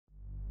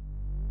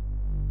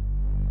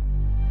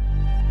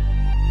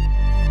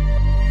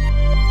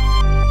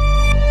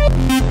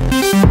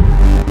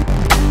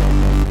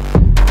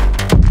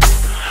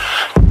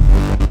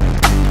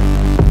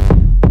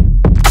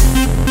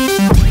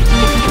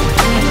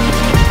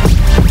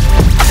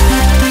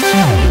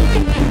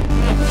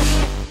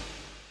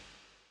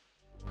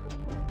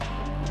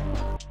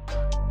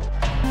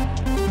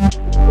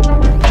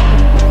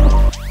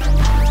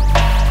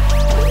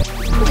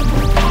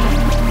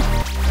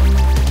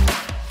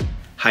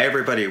Hi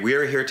everybody, we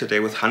are here today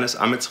with Hannes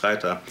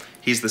Ametsreiter.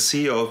 He's the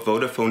CEO of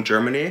Vodafone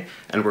Germany,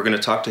 and we're going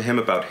to talk to him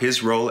about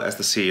his role as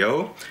the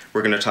CEO.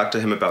 We're going to talk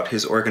to him about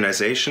his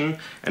organization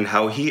and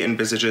how he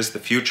envisages the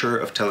future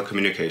of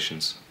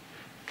telecommunications.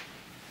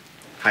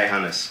 Hi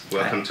Hannes,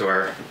 welcome to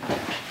our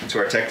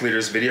Tech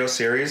Leaders video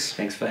series.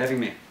 Thanks for having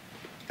me.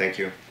 Thank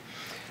you.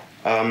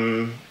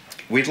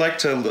 We'd like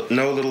to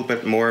know a little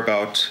bit more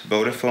about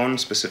Vodafone,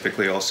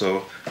 specifically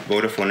also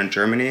Vodafone in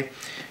Germany.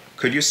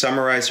 Could you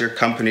summarize your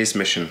company's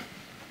mission?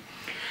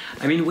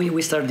 I mean,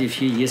 we started a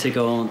few years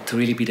ago to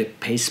really be the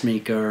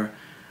pacemaker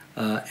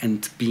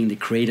and being the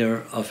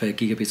creator of a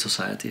gigabit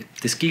society.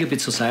 This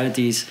gigabit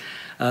society is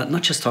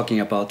not just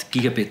talking about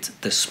gigabit,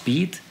 the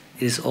speed,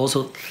 it is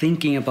also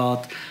thinking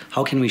about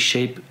how can we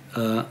shape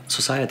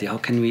society, how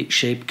can we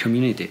shape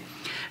community.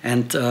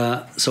 And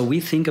so we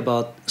think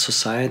about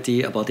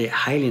society, about a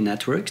highly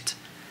networked,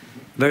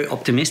 very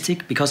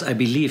optimistic, because I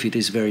believe it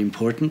is very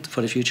important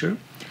for the future,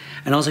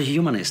 and also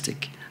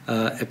humanistic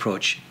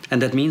approach.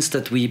 And that means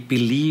that we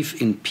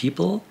believe in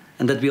people,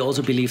 and that we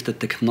also believe that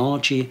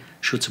technology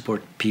should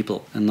support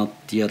people and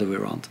not the other way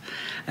around.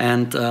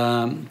 And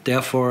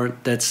therefore,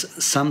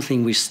 that's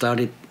something we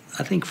started,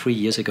 I think, 3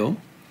 years ago.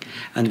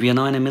 And we are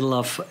now in the middle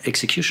of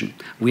execution.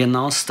 We are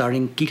now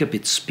starting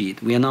gigabit speed.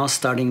 We are now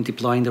starting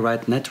deploying the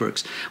right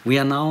networks. We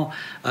are now,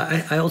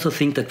 I also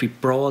think that we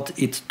brought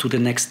it to the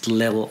next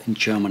level in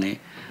Germany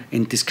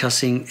in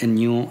discussing a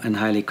new and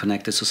highly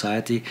connected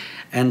society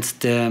and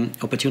the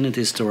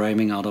opportunities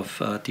deriving out of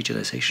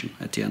digitization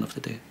at the end of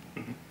the day.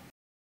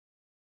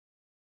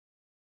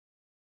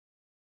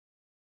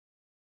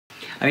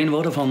 I mean,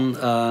 Vodafone,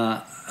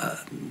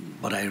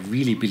 what I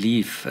really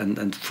believe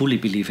and fully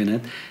believe in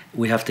it,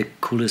 we have the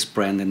coolest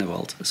brand in the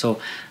world. So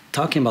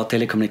talking about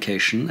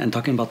telecommunication and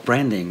talking about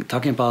branding,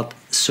 talking about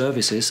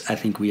services, I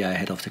think we are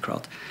ahead of the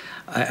crowd.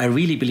 I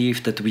really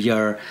believe that we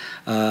are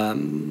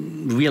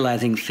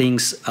realizing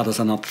things others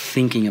are not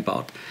thinking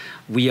about.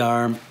 We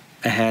are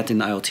ahead in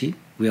IoT.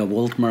 We are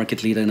world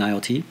market leader in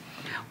IoT.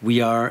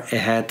 We are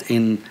ahead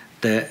in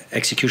the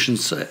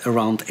executions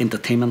around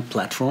entertainment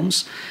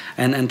platforms.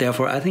 And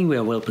therefore, I think we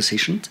are well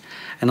positioned.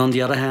 And on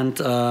the other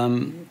hand,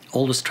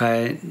 always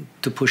try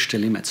to push the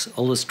limits,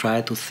 always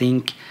try to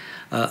think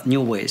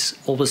new ways,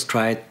 always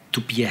try to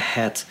be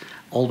ahead,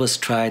 always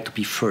try to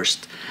be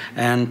first.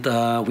 And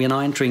we are now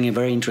entering a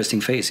very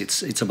interesting phase.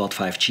 It's about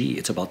 5G,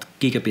 it's about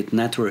gigabit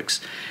networks,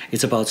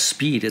 it's about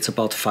speed, it's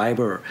about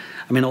fiber.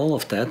 I mean, all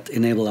of that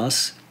enable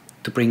us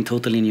to bring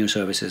totally new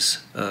services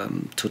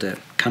to the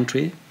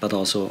country, but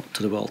also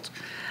to the world.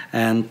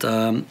 And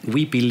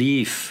we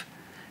believe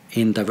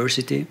in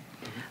diversity.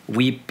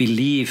 We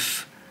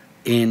believe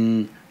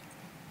in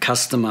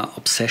customer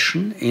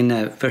obsession in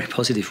a very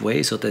positive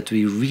way, so that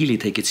we really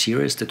take it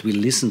serious, that we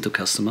listen to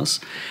customers.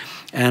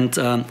 And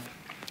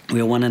we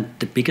are one of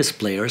the biggest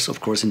players, of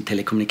course, in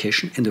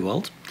telecommunication in the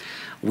world.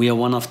 We are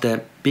one of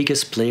the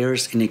biggest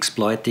players in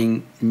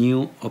exploiting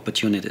new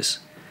opportunities,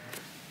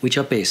 which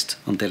are based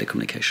on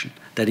telecommunication.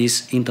 That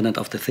is Internet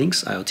of the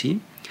Things,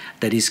 IoT.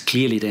 That is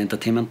clearly the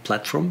entertainment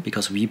platform,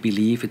 because we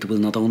believe it will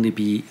not only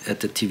be at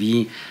the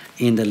TV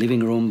in the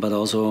living room, but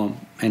also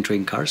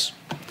entering cars.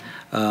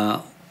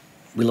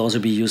 Will also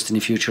be used in the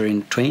future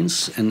in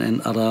trains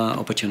and other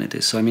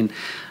opportunities. So I mean,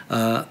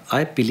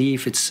 I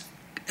believe it's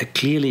a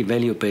clearly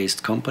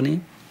value-based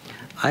company.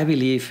 I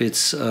believe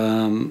it's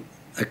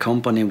a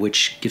company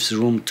which gives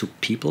room to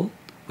people.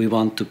 We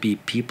want to be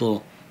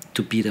people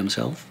to be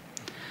themselves.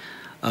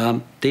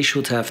 They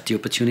should have the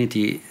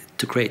opportunity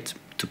to create,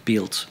 to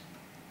build,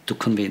 to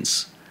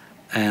convince.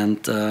 And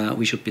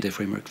we should be the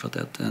framework for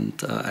that. And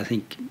I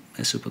think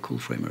a super cool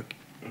framework.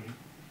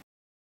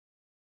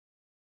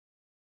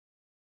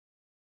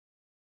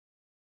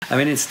 I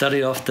mean, it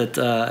started off that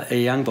a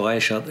young boy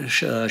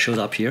showed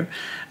up here,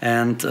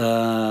 and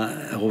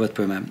Robert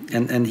Böhme,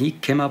 and he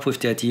came up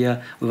with the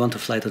idea, we want to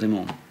fly to the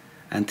moon.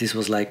 And this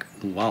was like,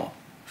 wow,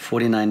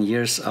 49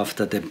 years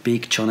after the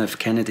big John F.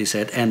 Kennedy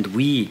said, and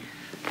we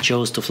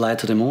chose to fly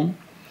to the moon,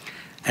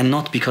 and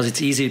not because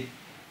it's easy,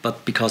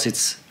 but because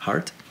it's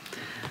hard.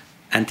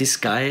 And this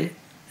guy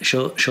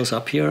shows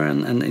up here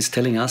and is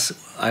telling us,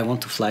 I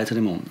want to fly to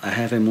the moon. I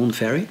have a moon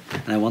ferry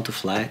and I want to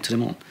fly to the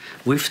moon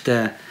with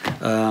the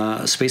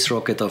space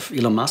rocket of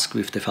Elon Musk,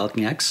 with the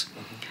Falcon X,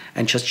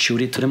 and just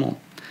shoot it to the moon.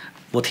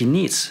 What he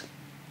needs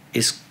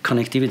is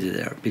connectivity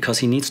there, because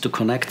he needs to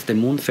connect the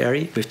moon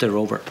ferry with the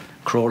rover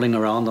crawling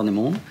around on the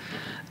moon.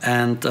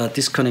 And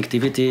this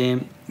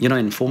connectivity, you know,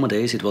 in former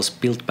days it was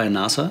built by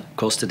NASA,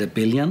 costed $1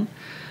 billion,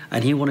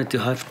 and he wanted to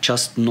have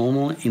just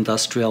normal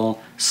industrial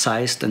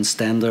sized and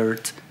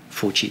standard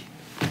 4G.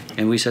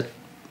 And we said,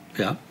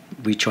 yeah,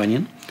 we join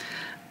in,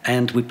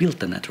 and we built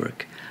the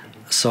network.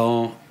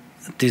 So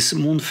this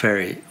moon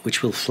ferry,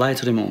 which will fly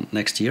to the moon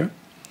next year,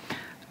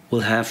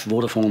 will have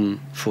Vodafone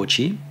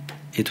 4G.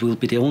 It will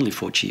be the only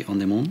 4G on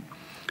the moon.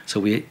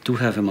 So we do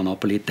have a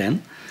monopoly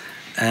then.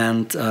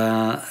 And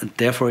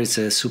therefore, it's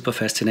a super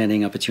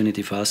fascinating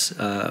opportunity for us.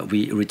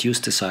 We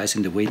reduced the size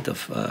and the weight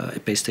of a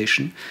base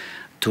station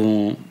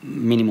to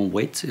minimum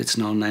weight. It's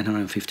now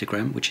 950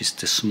 grams, which is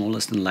the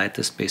smallest and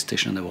lightest base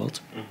station in the world.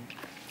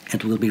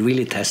 It will be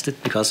really tested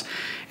because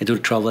it will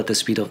travel at the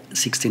speed of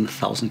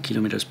 16,000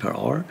 kilometers per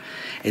hour.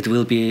 It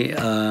will be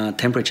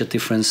temperature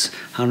difference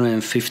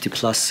 150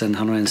 plus and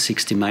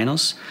 160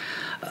 minus.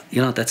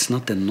 That's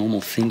not the normal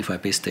thing for a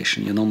base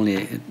station. You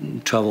normally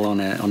travel on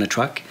a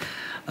truck.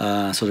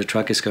 So the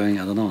truck is going,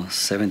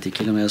 70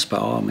 kilometers per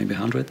hour, maybe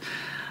 100.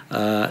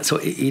 So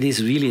it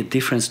is really a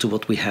difference to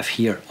what we have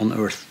here on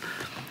Earth.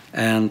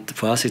 And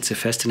for us, it's a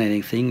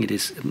fascinating thing. It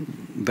is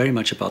very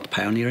much about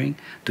pioneering,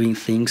 doing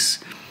things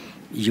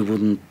you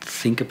wouldn't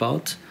think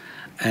about,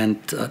 and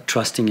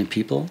trusting in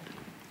people,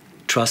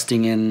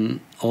 trusting in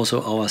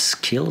also our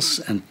skills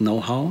and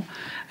know-how.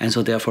 And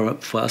so therefore,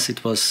 for us,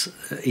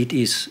 it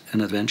is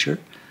an adventure.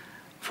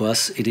 For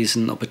us, it is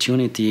an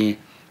opportunity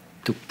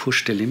to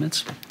push the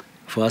limits.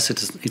 For us,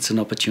 it's an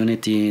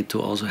opportunity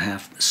to also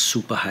have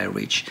super high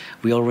reach.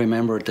 We all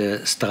remember the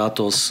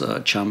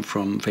Stratos jump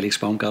from Felix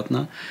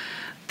Baumgartner.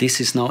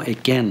 This is now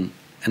again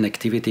an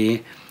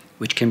activity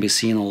which can be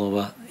seen all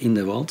over in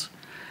the world.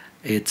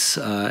 It's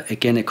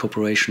again a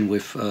cooperation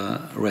with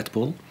Red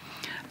Bull.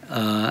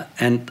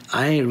 And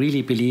I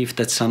really believe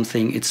that's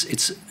something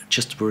it's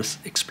just worth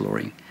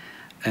exploring.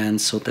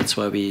 And so that's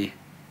why we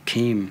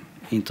came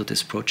into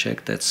this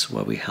project. That's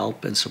why we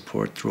help and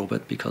support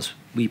Robert, because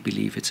we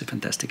believe it's a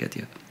fantastic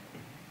idea.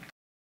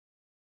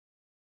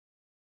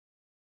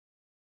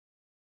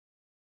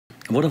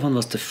 Vodafone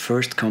was the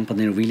first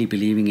company really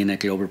believing in a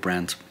global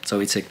brand. So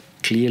it's a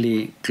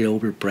clearly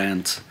global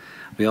brand.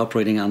 We're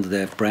operating under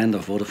the brand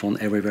of Vodafone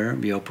everywhere.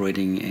 We're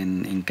operating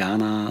in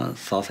Ghana,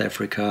 South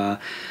Africa,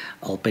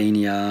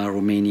 Albania,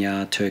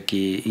 Romania,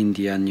 Turkey,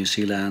 India, New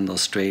Zealand,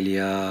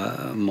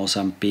 Australia,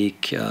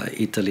 Mozambique,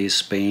 Italy,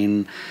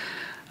 Spain,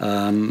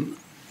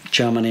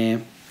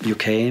 Germany,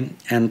 UK.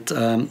 And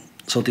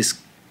so this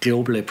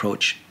global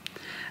approach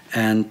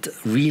and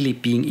really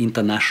being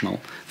international.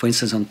 For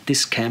instance, on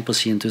this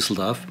campus here in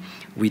Düsseldorf,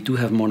 we do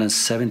have more than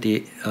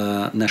 70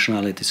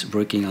 nationalities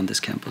working on this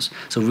campus.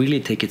 So really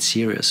take it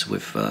serious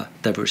with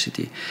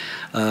diversity.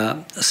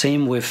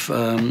 Same with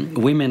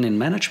women in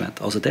management.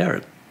 Also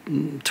there,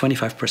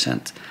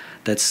 25%.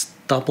 That's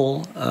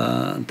double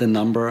the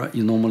number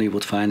you normally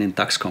would find in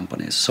DAX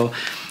companies. So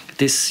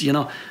this,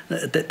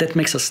 that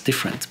makes us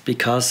different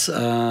because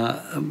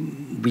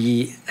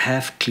we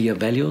have clear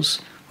values.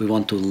 We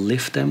want to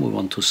live them. We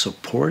want to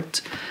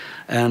support.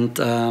 And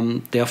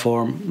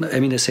therefore,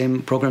 the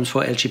same programs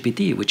for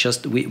LGBT.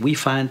 We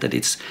find that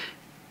it's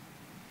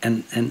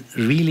an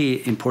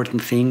really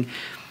important thing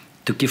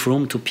to give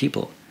room to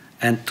people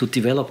and to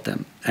develop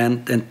them.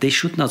 And they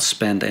should not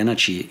spend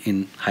energy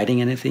in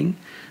hiding anything,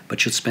 but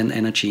should spend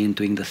energy in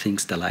doing the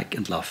things they like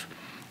and love.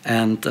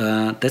 And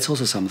that's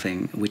also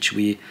something which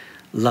we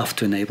love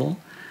to enable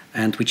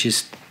and which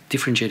is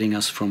differentiating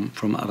us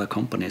from other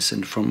companies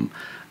and from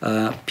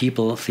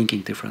people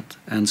thinking different.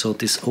 And so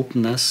this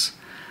openness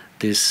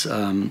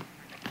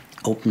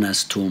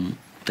to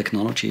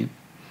technology,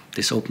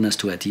 this openness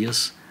to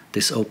ideas,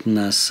 this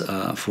openness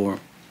for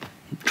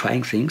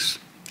trying things,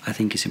 I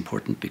think is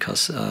important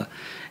because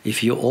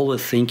if you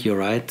always think you're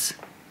right,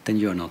 then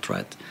you're not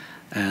right.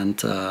 And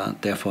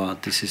therefore,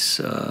 this is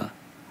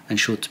and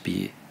should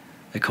be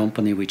a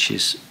company which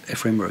is a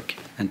framework.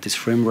 And this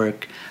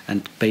framework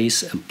and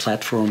base and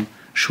platform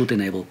should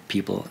enable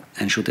people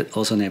and should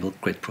also enable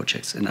great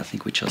projects. And I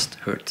think we just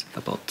heard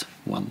about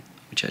one,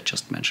 which I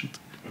just mentioned.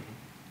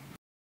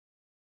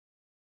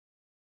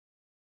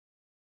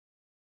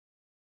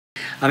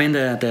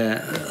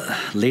 The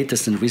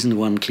latest and recent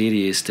one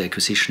clearly is the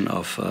acquisition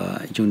of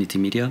Unity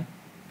Media,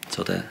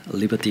 so the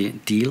Liberty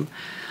deal.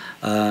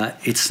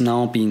 It's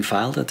now being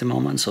filed at the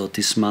moment, so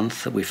this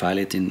month we file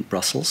it in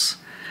Brussels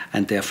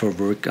and therefore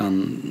work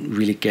on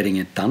really getting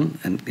it done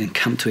and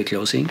come to a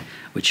closing,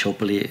 which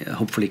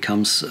hopefully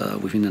comes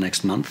within the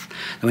next month.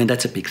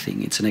 That's a big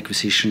thing. It's an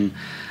acquisition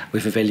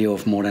with a value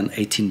of more than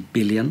 18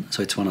 billion,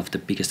 so it's one of the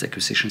biggest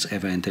acquisitions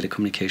ever in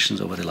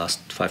telecommunications over the last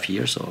 5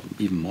 years or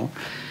even more.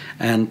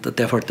 And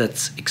therefore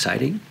that's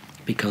exciting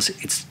because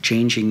it's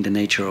changing the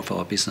nature of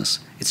our business.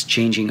 It's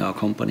changing our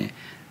company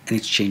and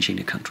it's changing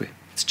the country.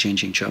 It's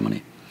changing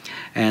Germany.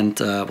 And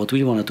what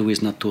we want to do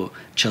is not to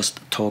just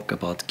talk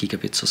about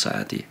gigabit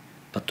society,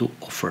 but to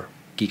offer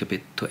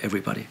gigabit to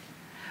everybody.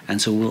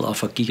 And so we'll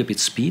offer gigabit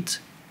speed,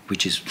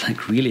 which is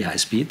like really high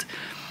speed,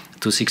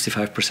 to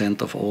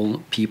 65% of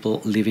all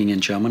people living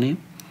in Germany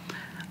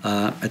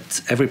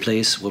at every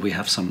place where we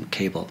have some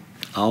cable.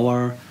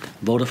 Our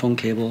Vodafone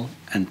cable,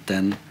 and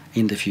then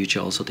in the future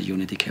also the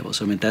Unity cable.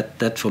 So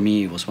that for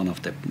me was one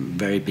of the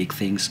very big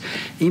things.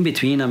 In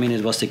between,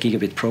 it was the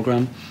gigabit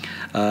program,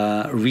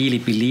 really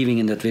believing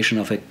in that vision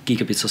of a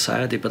gigabit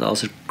society, but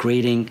also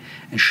creating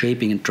and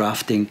shaping and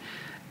drafting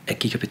a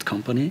gigabit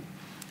company.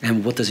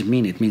 And what does it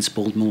mean? It means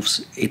bold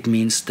moves. It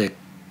means the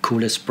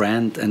coolest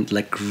brand and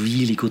like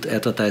really good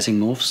advertising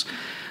moves.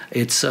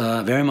 It's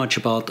very much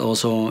about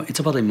it's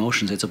about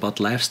emotions, it's about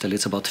lifestyle,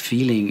 it's about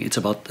feeling, it's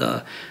about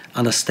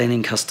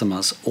understanding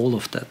customers, all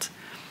of that.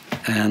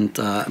 And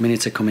I mean,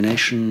 it's a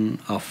combination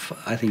of,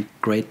 I think,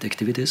 great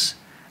activities.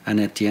 And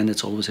at the end,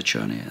 it's always a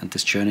journey. And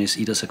this journey is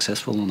either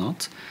successful or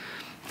not.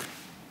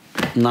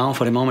 Now,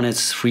 for the moment,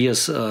 it's 3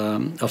 years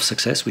of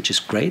success, which is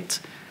great.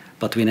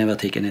 But we never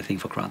take anything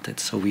for granted.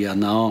 So we are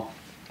now,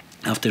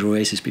 after the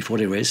race is before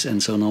the race.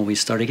 And so now we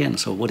start again.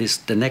 So what is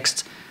the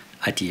next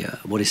idea?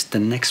 What is the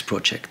next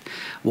project?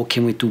 What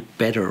can we do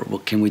better?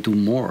 What can we do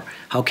more?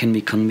 How can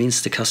we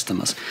convince the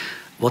customers?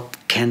 What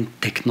can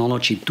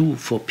technology do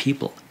for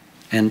people?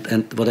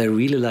 And what I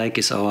really like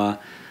is our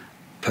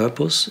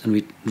purpose, and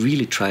we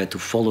really try to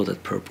follow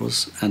that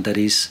purpose, and that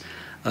is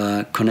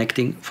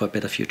connecting for a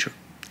better future.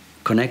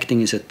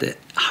 Connecting is at the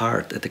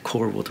heart, at the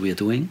core of what we are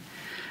doing,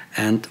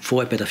 and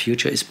for a better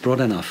future is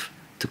broad enough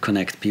to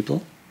connect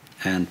people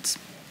and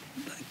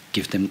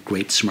give them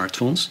great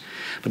smartphones,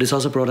 but it's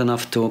also broad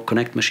enough to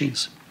connect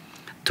machines,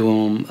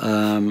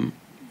 to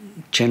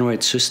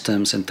generate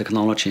systems and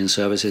technology and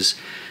services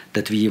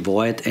that we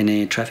avoid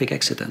any traffic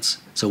accidents.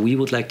 So we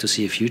would like to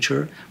see a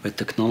future where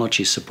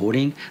technology is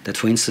supporting that,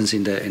 for instance,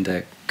 in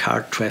the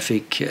car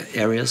traffic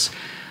areas,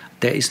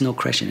 there is no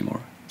crash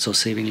anymore, so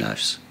saving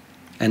lives.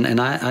 And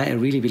I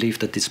really believe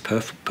that this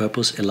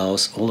purpose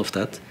allows all of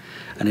that,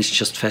 and it's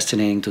just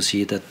fascinating to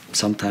see that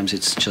sometimes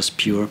it's just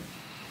pure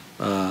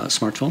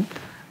smartphone,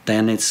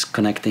 then it's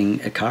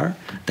connecting a car,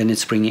 then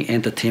it's bringing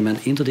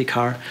entertainment into the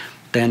car,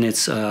 then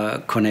it's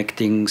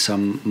connecting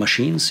some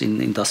machines in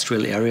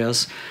industrial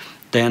areas.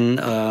 Then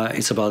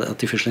it's about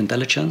artificial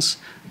intelligence,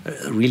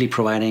 really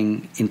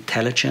providing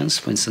intelligence,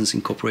 for instance,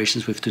 in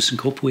cooperations with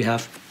ThyssenKrupp we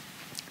have.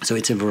 So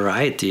it's a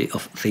variety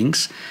of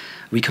things.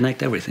 We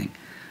connect everything,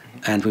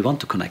 and we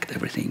want to connect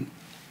everything.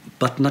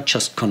 But not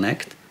just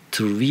connect,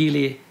 to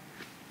really,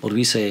 what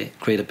we say,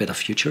 create a better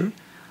future,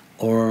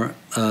 or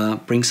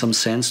bring some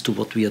sense to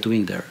what we are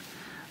doing there.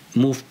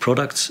 Move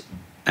products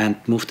and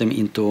move them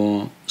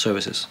into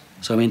services.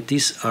 So I mean,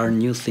 these are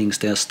new things,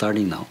 they are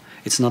starting now.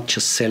 It's not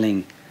just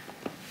selling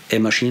a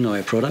machine or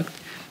a product.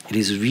 It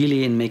is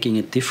really in making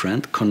it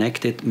different,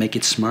 connect it, make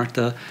it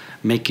smarter,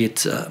 make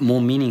it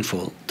more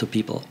meaningful to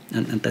people.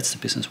 And that's the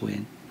business we're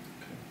in.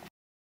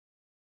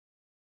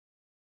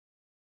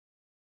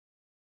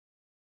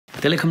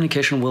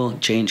 Telecommunication will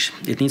change.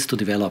 It needs to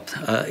develop.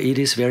 It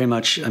is very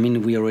much, I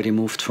mean, we already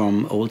moved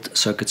from old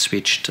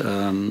circuit-switched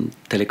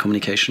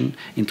telecommunication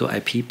into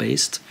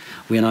IP-based.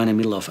 We are now in the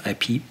middle of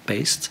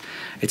IP-based.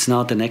 It's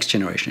now the next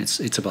generation.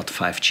 It's about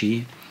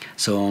 5G.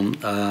 So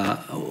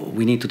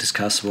we need to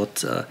discuss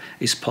what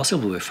is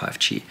possible with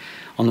 5G.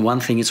 On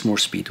one thing, it's more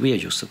speed. We are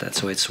used to that.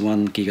 So it's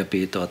 1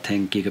 gigabit or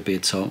 10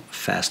 gigabit, so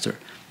faster.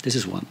 This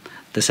is one.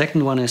 The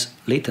second one is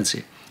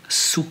latency.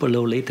 Super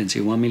low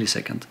latency, 1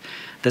 millisecond.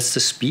 That's the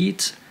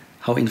speed,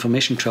 how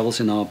information travels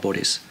in our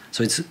bodies.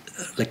 So it's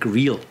like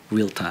real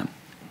time,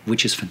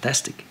 which is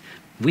fantastic.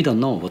 We don't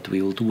know what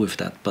we will do with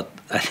that, but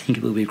I think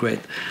it will be great.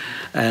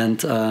 And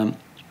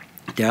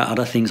there are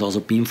other things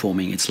also,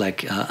 beamforming. It's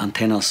like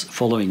antennas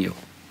following you.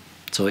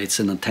 So it's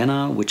an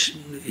antenna which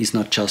is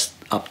not just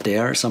up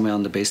there somewhere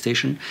on the base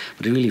station,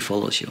 but it really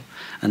follows you.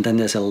 And then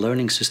there's a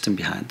learning system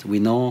behind. We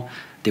know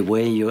the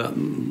way you're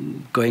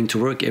going to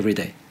work every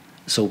day.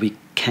 So we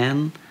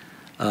can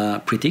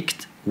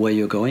predict where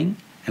you're going,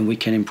 and we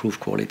can improve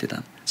quality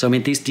then. So I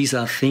mean, these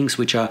are things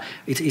which are,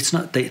 it's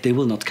not, they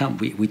will not come.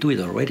 We do it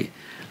already.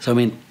 So I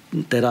mean,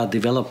 there are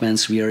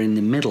developments, we are in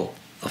the middle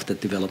of the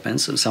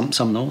developments.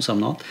 Some know, some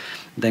not.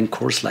 Then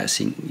core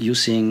slicing,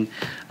 using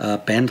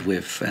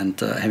bandwidth and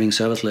having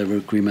service level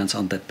agreements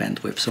on that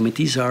bandwidth. So I mean,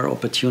 these are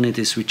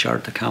opportunities which are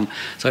to come.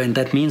 So and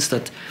that means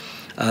that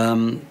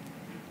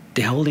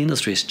the whole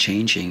industry is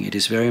changing. It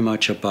is very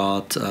much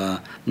about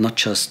not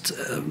just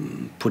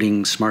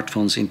putting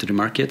smartphones into the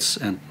markets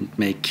and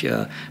make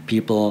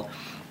people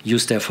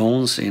use their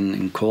phones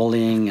in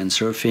calling and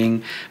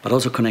surfing, but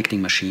also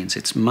connecting machines.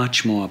 It's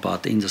much more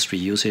about industry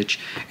usage.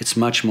 It's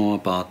much more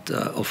about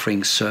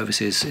offering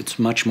services. It's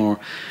much more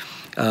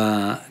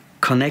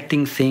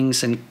connecting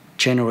things and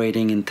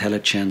generating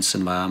intelligence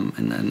and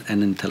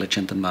an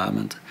intelligent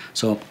environment.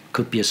 So it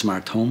could be a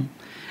smart home.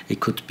 It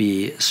could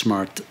be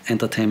smart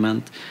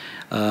entertainment.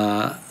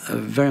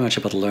 Very much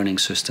about learning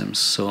systems.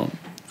 So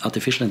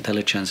artificial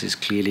intelligence is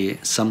clearly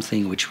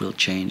something which will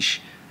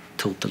change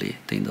totally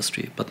the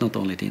industry, but not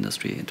only the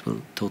industry, it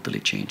will totally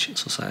change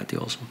society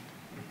also.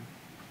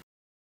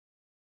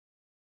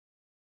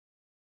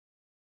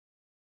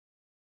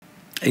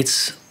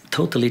 It's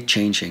totally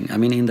changing. I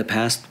mean, in the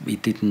past, we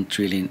didn't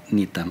really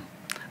need them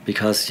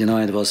because, you know,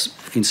 it was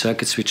in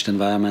circuit-switched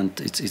environment,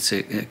 it's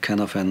a kind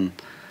of an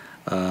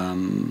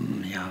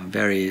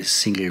very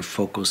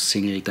single-focused,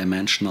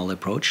 single-dimensional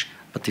approach,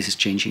 but this is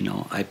changing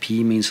now. IP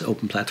means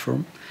open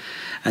platform.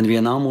 And we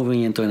are now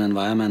moving into an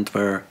environment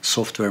where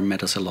software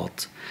matters a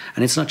lot.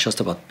 And it's not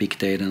just about big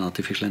data and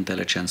artificial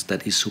intelligence,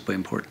 that is super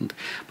important,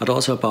 but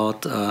also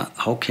about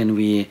how can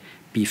we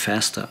be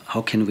faster,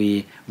 how can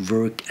we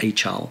work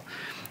agile.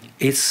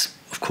 It's,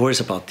 of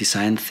course, about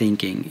design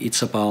thinking.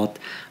 It's about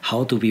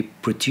how do we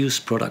produce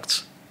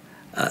products.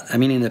 I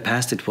mean, in the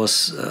past it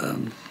was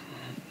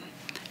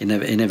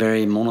in a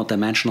very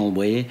mono-dimensional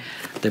way.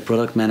 The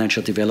product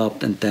manager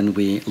developed, and then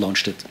we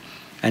launched it.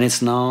 And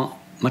it's now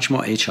much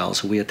more agile.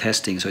 So we are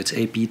testing. So it's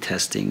A/B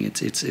testing.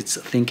 It's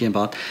thinking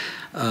about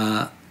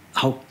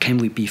how can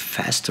we be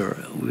faster.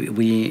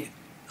 We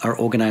are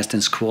organized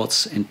in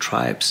squads, in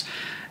tribes,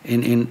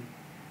 in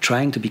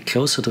trying to be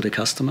closer to the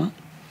customer,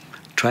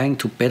 trying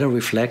to better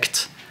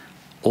reflect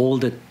all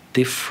the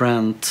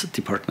different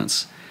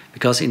departments.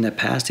 Because in the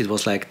past it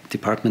was like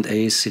Department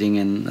A is sitting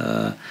in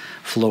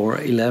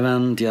floor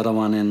 11, the other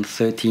one in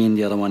 13,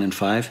 the other one in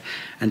 5,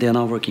 and they are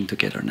now working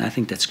together. And I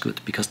think that's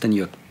good, because then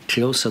you're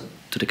closer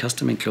to the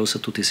customer and closer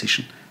to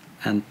decision,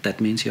 and that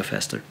means you're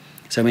faster.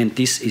 So I mean,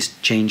 this is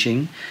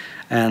changing,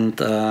 and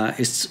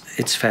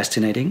it's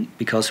fascinating,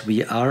 because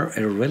we are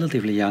a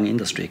relatively young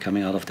industry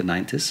coming out of the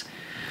 90s,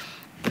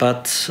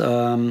 but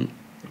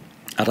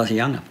others are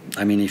younger.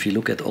 I mean, if you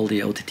look at all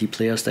the OTT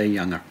players, they're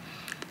younger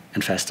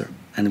and faster,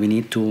 and we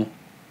need to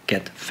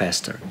get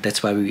faster.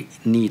 That's why we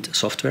need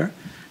software.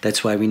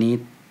 That's why we need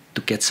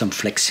to get some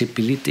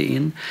flexibility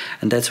in,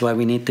 and that's why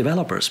we need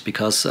developers,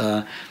 because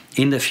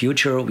in the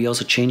future we're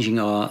also changing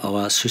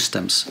our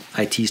systems.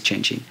 IT is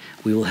changing.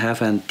 We will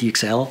have an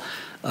DXL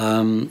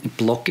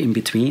block in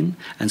between,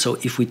 and so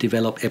if we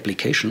develop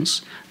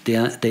applications,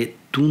 they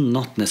do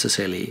not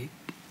necessarily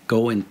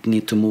go and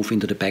need to move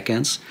into the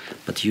backends,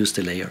 but use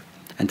the layer.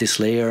 And this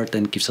layer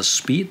then gives us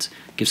speed,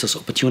 gives us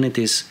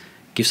opportunities,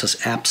 gives us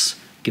apps,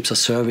 gives us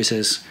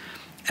services,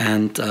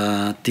 and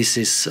this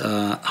is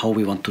how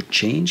we want to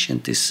change,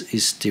 and this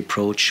is the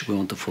approach we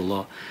want to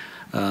follow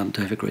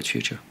to have a great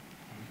future.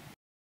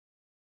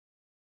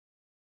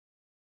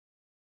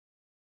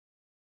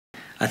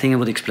 I think I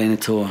would explain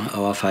it to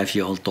our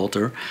 5-year-old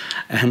daughter,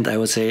 and I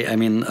would say, I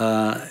mean,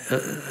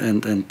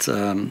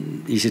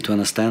 easy to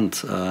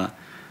understand,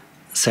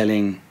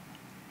 selling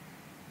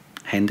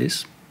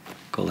handies,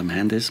 call them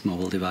handies,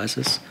 mobile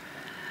devices,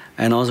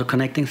 and also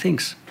connecting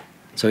things.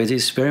 So it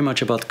is very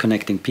much about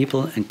connecting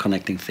people and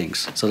connecting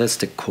things. So that's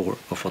the core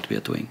of what we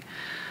are doing.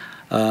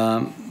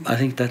 I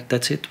think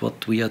that's it,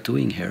 what we are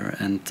doing here.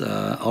 And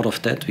out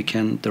of that, we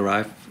can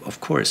derive, of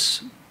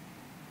course,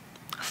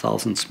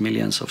 thousands,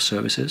 millions of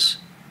services,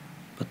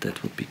 but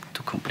that would be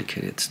too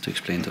complicated to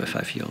explain to a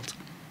 5-year-old.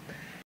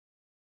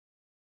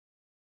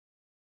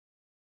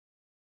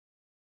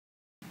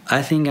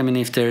 I think, I mean,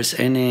 if there's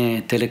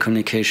any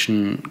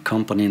telecommunication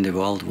company in the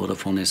world,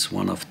 Vodafone is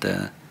one of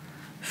the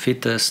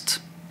fittest,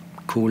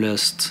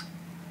 coolest,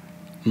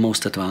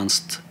 most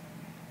advanced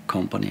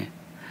company.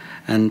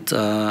 And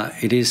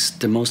it is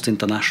the most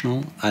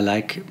international. I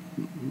like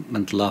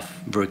and love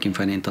working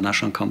for an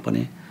international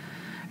company.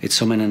 It's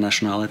so many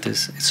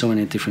nationalities, it's so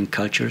many different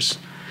cultures.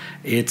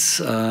 It's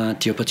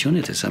the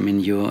opportunities. I mean,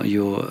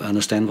 you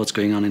understand what's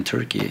going on in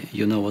Turkey,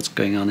 you know what's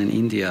going on in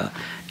India,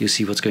 you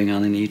see what's going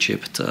on in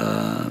Egypt,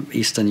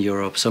 Eastern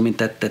Europe. So I mean,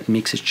 that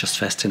mix is just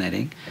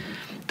fascinating.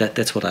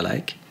 That's what I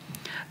like.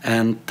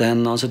 And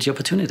then also the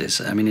opportunities.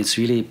 I mean, it's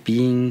really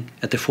being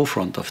at the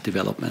forefront of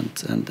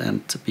development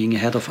and being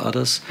ahead of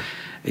others.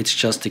 It's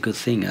just a good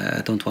thing.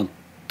 I don't want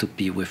to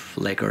be with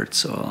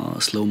laggards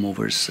or slow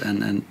movers,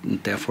 and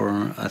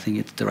therefore I think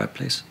it's the right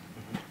place.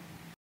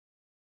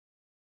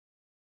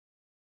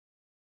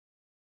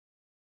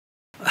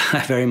 I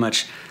very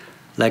much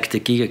like the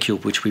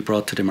GigaCube, which we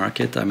brought to the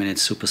market. I mean,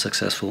 it's super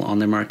successful on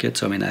the market.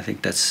 So I mean, I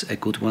think that's a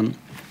good one.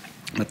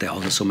 But there are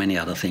also so many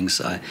other things.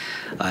 I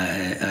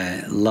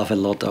love a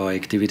lot our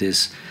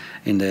activities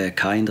in the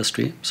car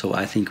industry. So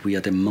I think we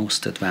are the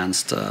most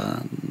advanced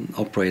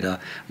operator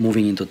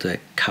moving into the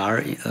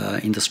car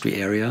industry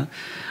area.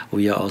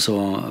 We are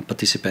also a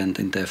participant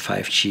in the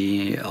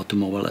 5G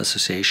Automobile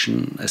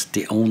Association as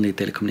the only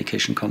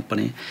telecommunication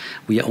company.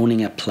 We are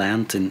owning a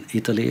plant in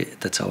Italy.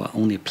 That's our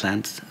only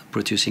plant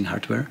producing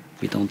hardware.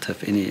 We don't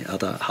have any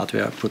other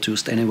hardware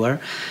produced anywhere.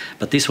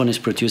 But this one is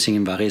producing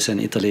in Varese in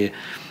Italy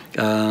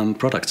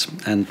products,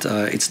 and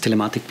it's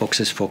telematic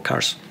boxes for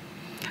cars.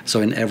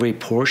 So in every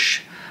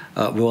Porsche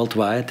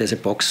worldwide, there's a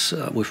box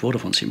with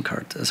Vodafone SIM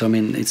card. So I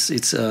mean,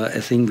 it's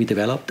a thing we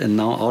developed, and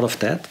now out of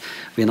that,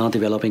 we are now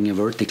developing a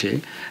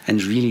vertical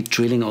and really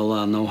drilling all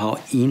our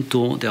know-how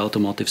into the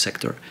automotive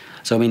sector.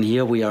 So I mean,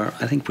 here we are,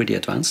 I think, pretty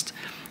advanced,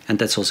 and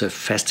that's also a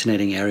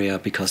fascinating area,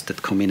 because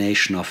that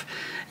combination of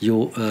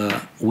you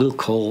will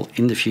call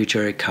in the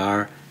future a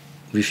car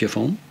with your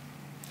phone,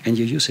 and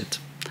you use it.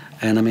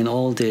 And I mean,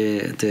 all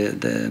the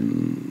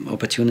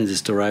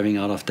opportunities deriving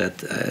out of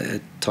that. I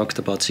talked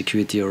about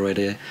security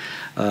already.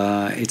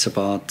 It's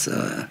about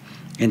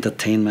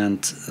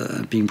entertainment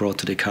being brought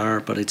to the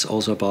car, but it's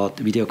also about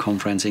video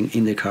conferencing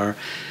in the car.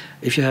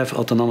 If you have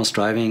autonomous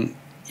driving,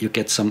 you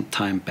get some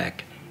time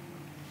back.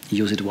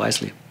 Use it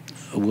wisely.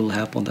 We'll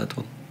help on that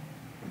one.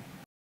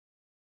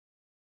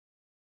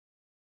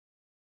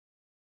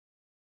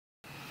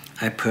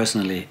 I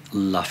personally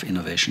love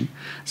innovation.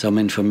 So I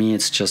mean, for me,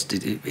 it's just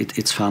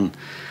it's fun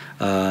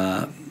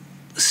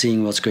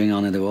seeing what's going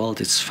on in the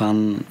world. It's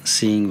fun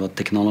seeing what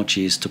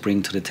technologies to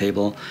bring to the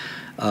table.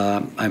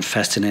 I'm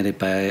fascinated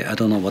by, I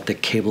don't know what the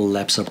cable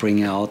labs are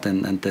bringing out,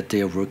 and that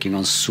they are working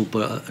on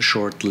super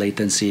short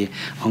latency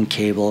on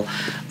cable.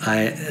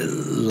 I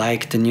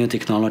like the new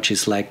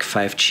technologies like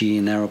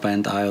 5G,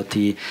 narrowband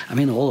IoT. I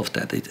mean, all of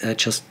that. I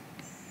just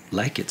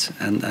like it.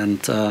 And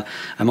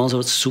I'm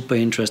also super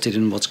interested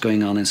in what's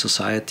going on in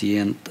society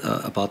and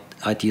about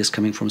ideas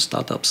coming from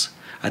startups.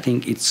 I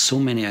think it's so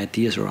many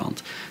ideas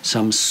around.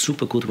 Some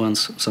super good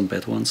ones, some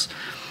bad ones.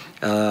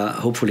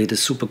 Hopefully the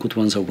super good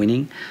ones are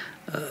winning.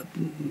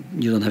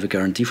 You don't have a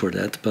guarantee for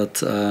that, but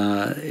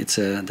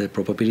the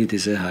probability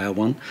is a higher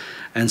one.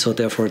 And so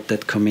therefore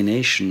that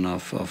combination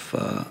of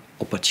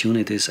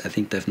opportunities, I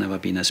think they've never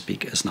been as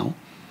big as now.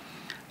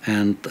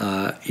 And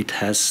it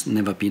has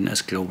never been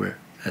as global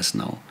as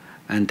now.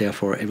 And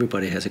therefore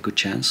everybody has a good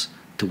chance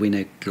to win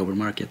a global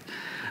market.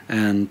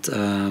 And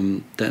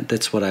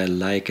that's what I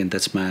like, and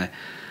that's my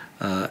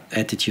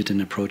attitude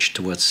and approach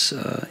towards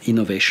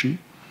innovation.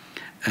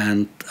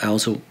 And I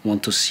also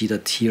want to see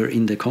that here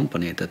in the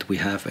company, that we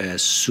have a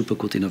super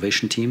good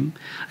innovation team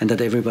and that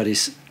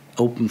everybody's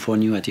open for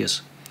new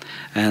ideas.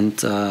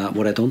 And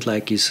what I don't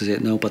like is,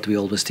 no, but we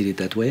always did it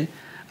that way.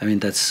 I mean,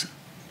 that's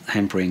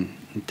hampering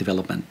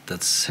development,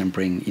 that's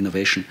hampering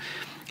innovation.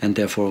 And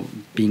therefore,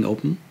 being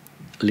open,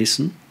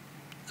 listen,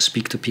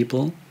 speak to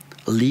people,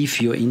 leave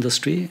your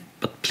industry,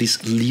 but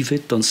please leave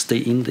it, don't stay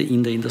in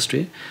the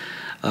industry.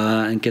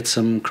 And get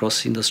some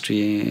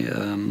cross-industry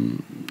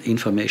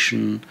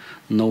information,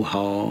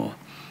 know-how,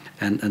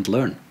 and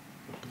learn.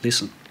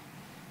 Listen.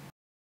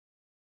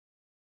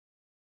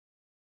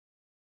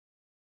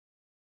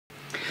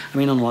 I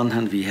mean, on one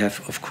hand, we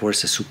have, of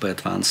course, a super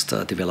advanced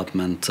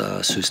development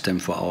system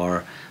for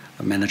our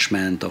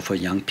management or for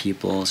young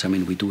people. So, I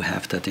mean, we do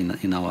have that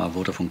in our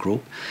Vodafone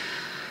group.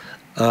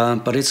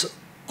 But it's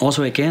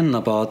also, again,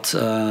 about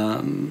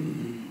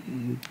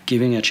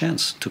giving a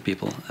chance to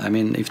people. I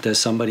mean, if there's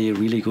somebody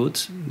really good,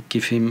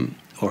 give him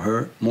or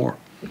her more.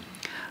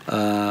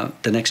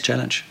 The next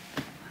challenge.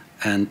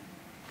 And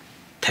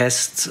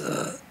test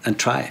and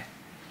try.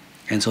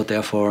 And so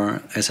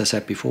therefore, as I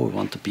said before, we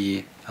want to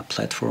be a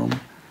platform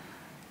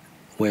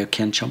where you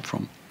can jump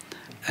from.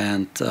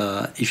 And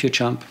if you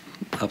jump,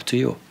 up to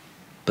you.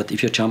 But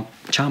if you jump,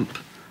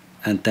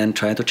 and then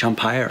try to jump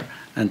higher,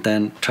 and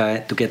then try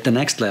to get the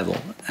next level.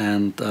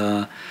 And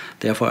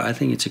therefore, I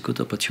think it's a good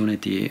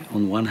opportunity,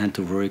 on one hand,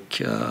 to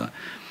work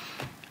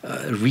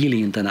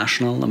really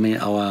international. I mean,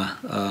 our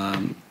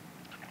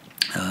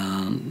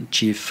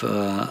chief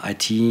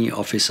IT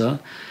officer,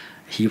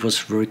 he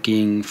was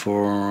working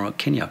for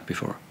Kenya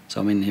before.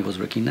 So, I mean, he was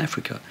working in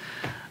Africa.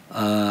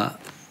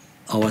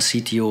 Our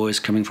CTO is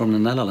coming from the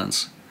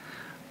Netherlands.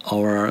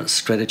 Our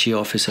strategy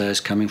officer is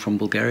coming from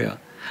Bulgaria.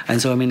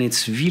 And so, I mean,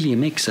 it's really a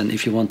mix. And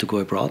if you want to go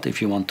abroad,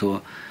 if you want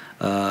to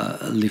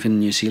live in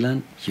New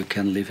Zealand, you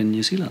can live in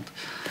New Zealand.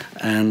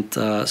 And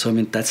so, I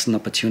mean, that's an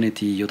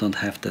opportunity. You don't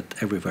have that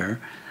everywhere.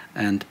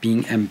 And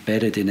being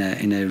embedded in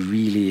a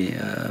really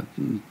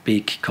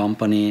big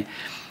company,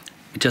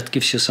 it just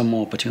gives you some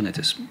more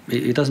opportunities.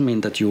 It doesn't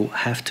mean that you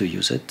have to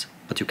use it,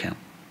 but you can.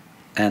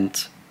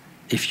 And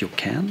if you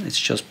can, it's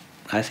just,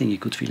 I think, a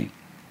good feeling.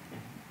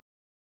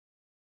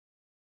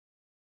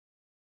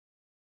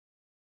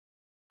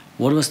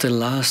 What was the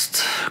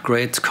last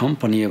great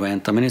company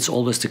event? I mean, it's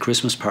always the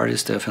Christmas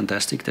parties. They're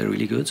fantastic. They're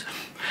really good.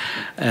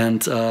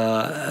 And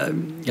I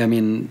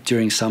mean,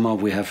 during summer,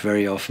 we have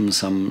very often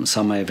some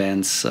summer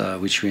events,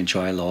 which we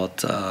enjoy a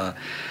lot.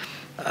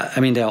 I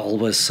mean, there are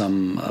always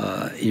some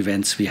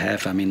events we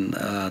have. I mean,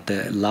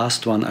 the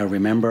last one I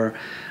remember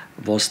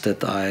was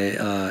that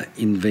I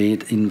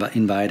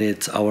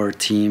invited our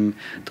team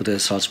to the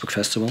Salzburg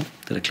Festival,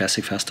 to the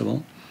Classic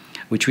Festival,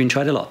 which we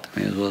enjoyed a lot. I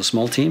mean, it was a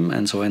small team,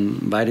 and so I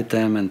invited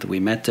them, and we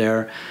met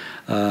there.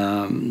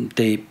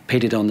 They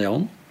paid it on their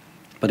own,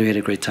 but we had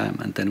a great time.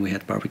 And then we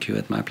had barbecue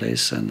at my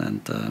place,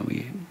 and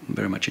we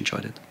very much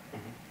enjoyed it.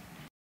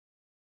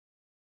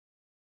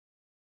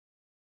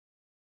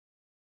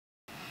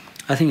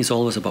 I think it's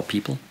always about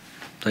people.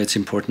 It's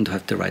important to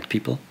have the right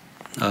people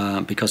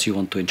because you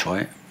want to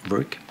enjoy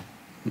work.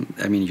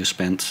 I mean, you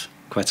spend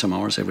quite some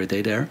hours every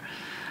day there.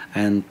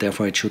 And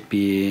therefore it should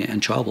be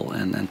enjoyable,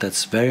 and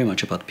that's very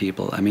much about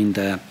people. I mean,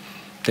 the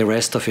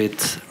rest of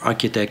it,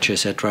 architecture,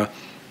 etc.,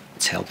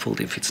 it's helpful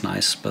if it's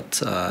nice,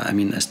 but I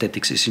mean,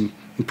 aesthetics is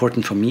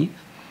important for me.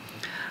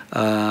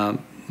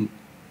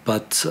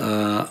 But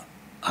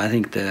I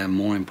think the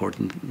more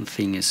important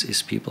thing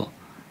is people.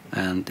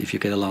 And if you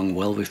get along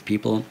well with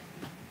people,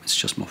 it's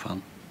just more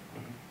fun.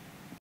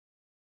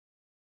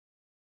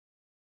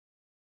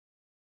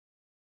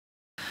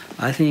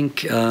 I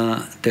think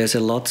there's a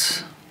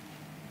lot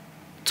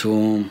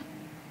to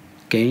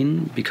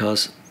gain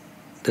because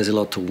there's a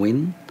lot to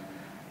win,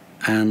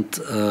 and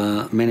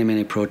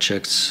many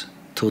projects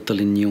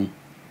totally new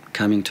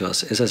coming to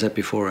us. As I said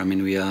before, I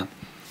mean, we are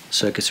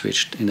circuit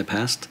switched in the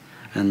past,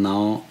 and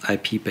now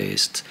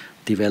IP-based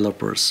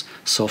developers,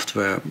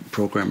 software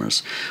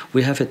programmers.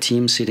 We have a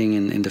team sitting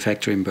in the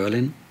factory in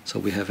Berlin, so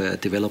we have a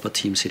developer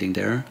team sitting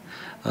there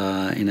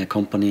in a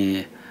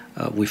company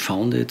We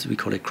found it, we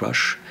call it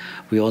Crush.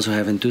 We also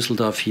have in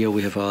Düsseldorf here,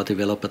 we have our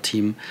developer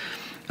team.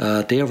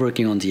 They are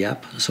working on the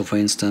app. So for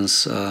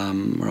instance,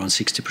 around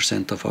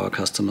 60% of our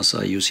customers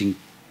are using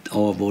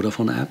our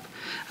Vodafone app,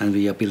 and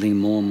we are building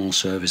more and more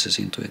services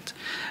into it.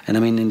 And I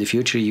mean, in the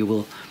future, you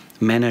will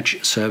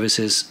manage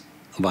services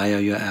via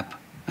your app.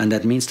 And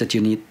that means that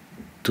you need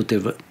to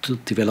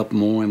develop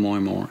more and more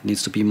and more. It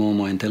needs to be more and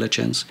more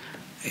intelligence.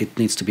 It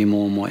needs to be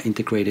more and more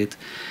integrated.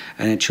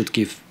 And it should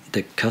give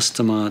the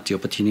customer the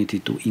opportunity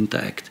to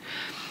interact.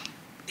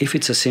 If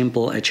it's a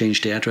simple, I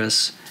change the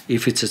address.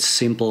 If it's a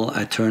simple,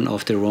 I turn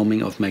off the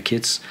roaming of my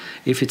kids.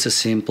 If it's a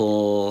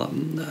simple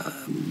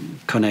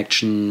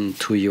connection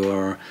to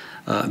your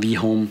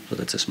vHome, so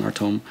that's a smart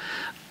home,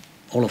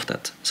 all of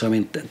that. So I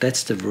mean,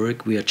 that's the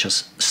work we are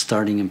just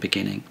starting and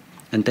beginning.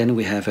 And then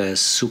we have a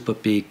super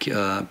big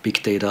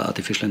data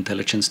artificial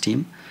intelligence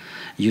team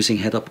using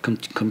head-up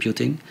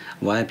computing.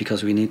 Why?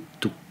 Because we need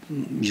to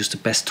use the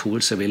best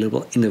tools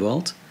available in the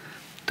world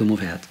to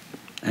move ahead.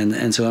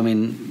 And so, I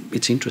mean,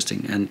 it's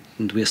interesting, and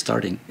we're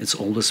starting. It's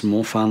always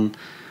more fun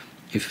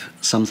if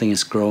something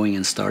is growing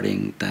and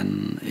starting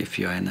than if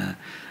you're in a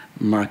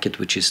market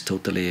which is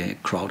totally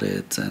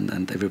crowded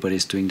and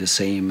everybody's doing the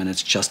same and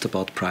it's just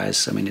about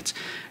price. I mean, it's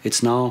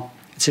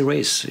a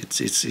race.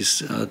 It's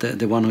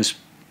the one who is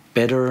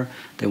better,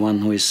 the one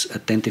who is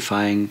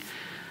identifying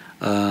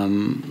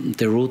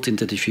the route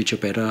into the future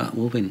better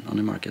will win on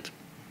the market.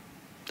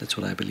 That's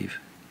what I believe.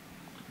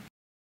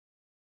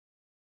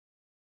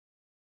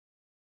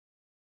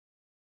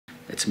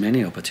 It's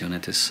many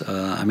opportunities.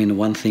 I mean,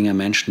 one thing I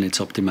mentioned, it's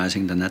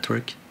optimizing the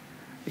network.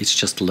 It's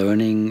just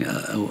learning.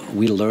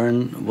 We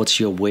learn what's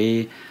your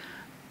way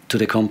to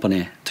the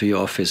company, to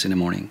your office in the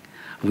morning.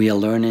 We are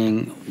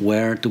learning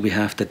where do we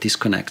have the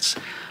disconnects.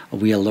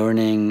 We are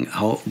learning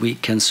how we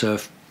can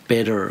serve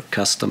better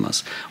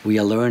customers. We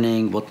are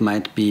learning what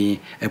might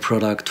be a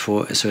product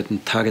for a certain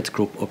target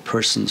group or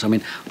persons. I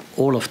mean,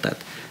 all of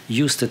that.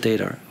 Use the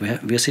data.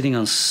 We are sitting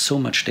on so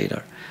much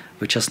data.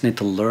 We just need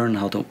to learn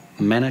how to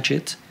manage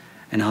it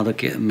and how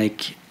to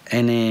make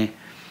any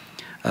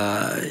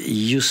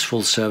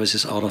useful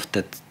services out of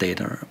that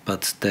data.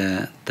 But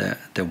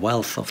the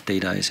wealth of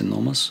data is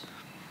enormous.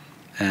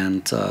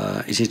 And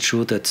is it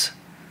true that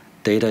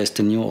data is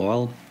the new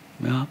oil?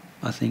 Yeah,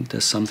 I think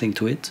there's something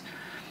to it.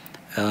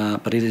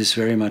 But it is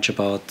very much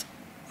about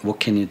what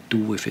can you do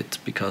with it,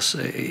 because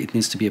it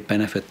needs to be a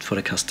benefit for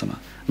the customer,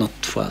 not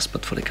for us,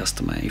 but for the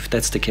customer. If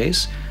that's the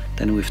case,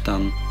 then we've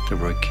done the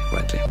work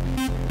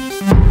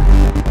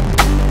rightly.